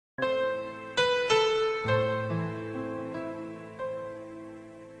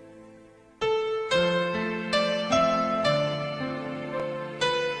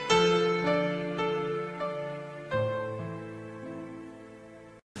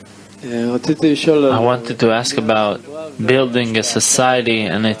I wanted to ask about building a society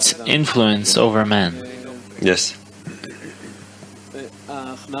and its influence over man. Yes.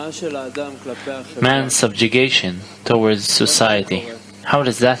 Man's subjugation towards society. How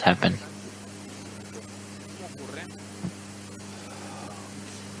does that happen?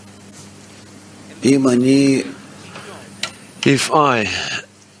 If I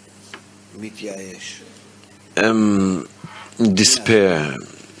am in despair,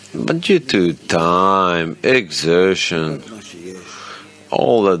 but due to time, exertion,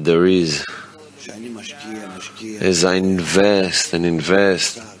 all that there is, as I invest and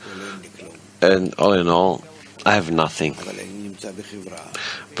invest, and all in all, I have nothing.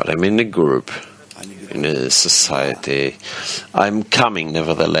 But I'm in a group, in a society. I'm coming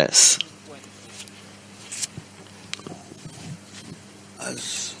nevertheless.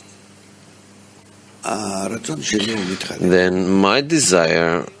 Then my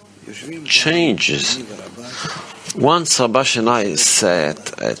desire changes. Once Rabash and I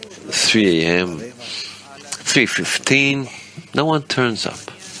sat at 3 a.m., 3:15, no one turns up.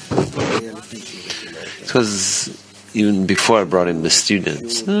 It was even before I brought in the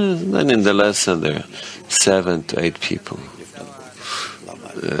students. Then in the lesson there are 7 to 8 people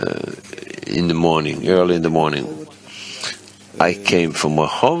in the morning, early in the morning. I came from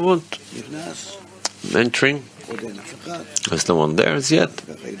Rehovot, entering. There's no one there as yet.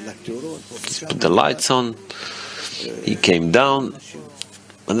 Put the lights on. He came down,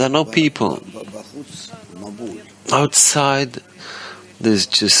 and there are no people. Outside, there's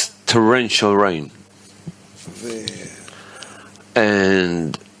just torrential rain.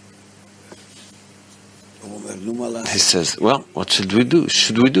 And he says, well, what should we do?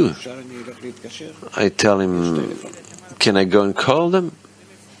 I tell him, can I go and call them?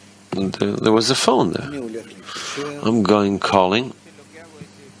 And there was a phone there. I'm going calling.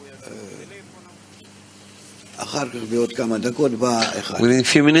 Within a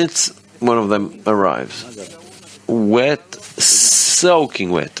few minutes, one of them arrives. Wet,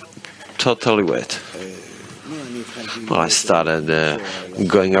 soaking wet, totally wet. Well, I started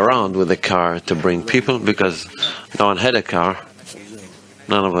going around with a car to bring people because no one had a car.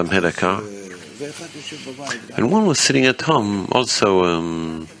 None of them had a car. And one was sitting at home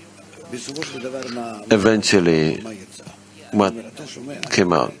also. Eventually, what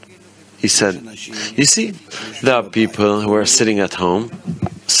came out? He said, you see, there are people who are sitting at home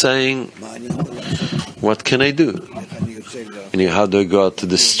saying, what can I do? Meaning, how do I go out to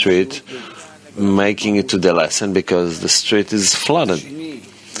the street, making it to the lesson because the street is flooded?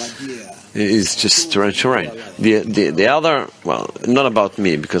 It's just torrential rain. The other, well, not about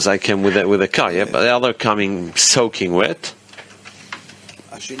me because I came with a car, yeah, but the other coming soaking wet.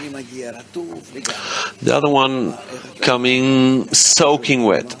 The other one coming soaking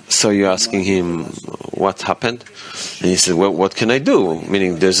wet. So you're asking him what happened? And he said, well, what can I do?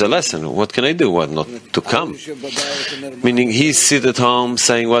 Meaning there's a lesson. What can I do? What, not to come? Meaning he sit at home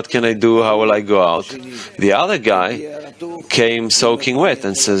saying, what can I do? How will I go out? The other guy came soaking wet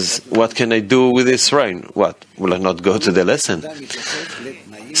and says, what can I do with this rain? What? Will I not go to the lesson?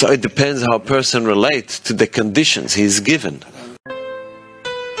 So it depends how a person relates to the conditions he is given.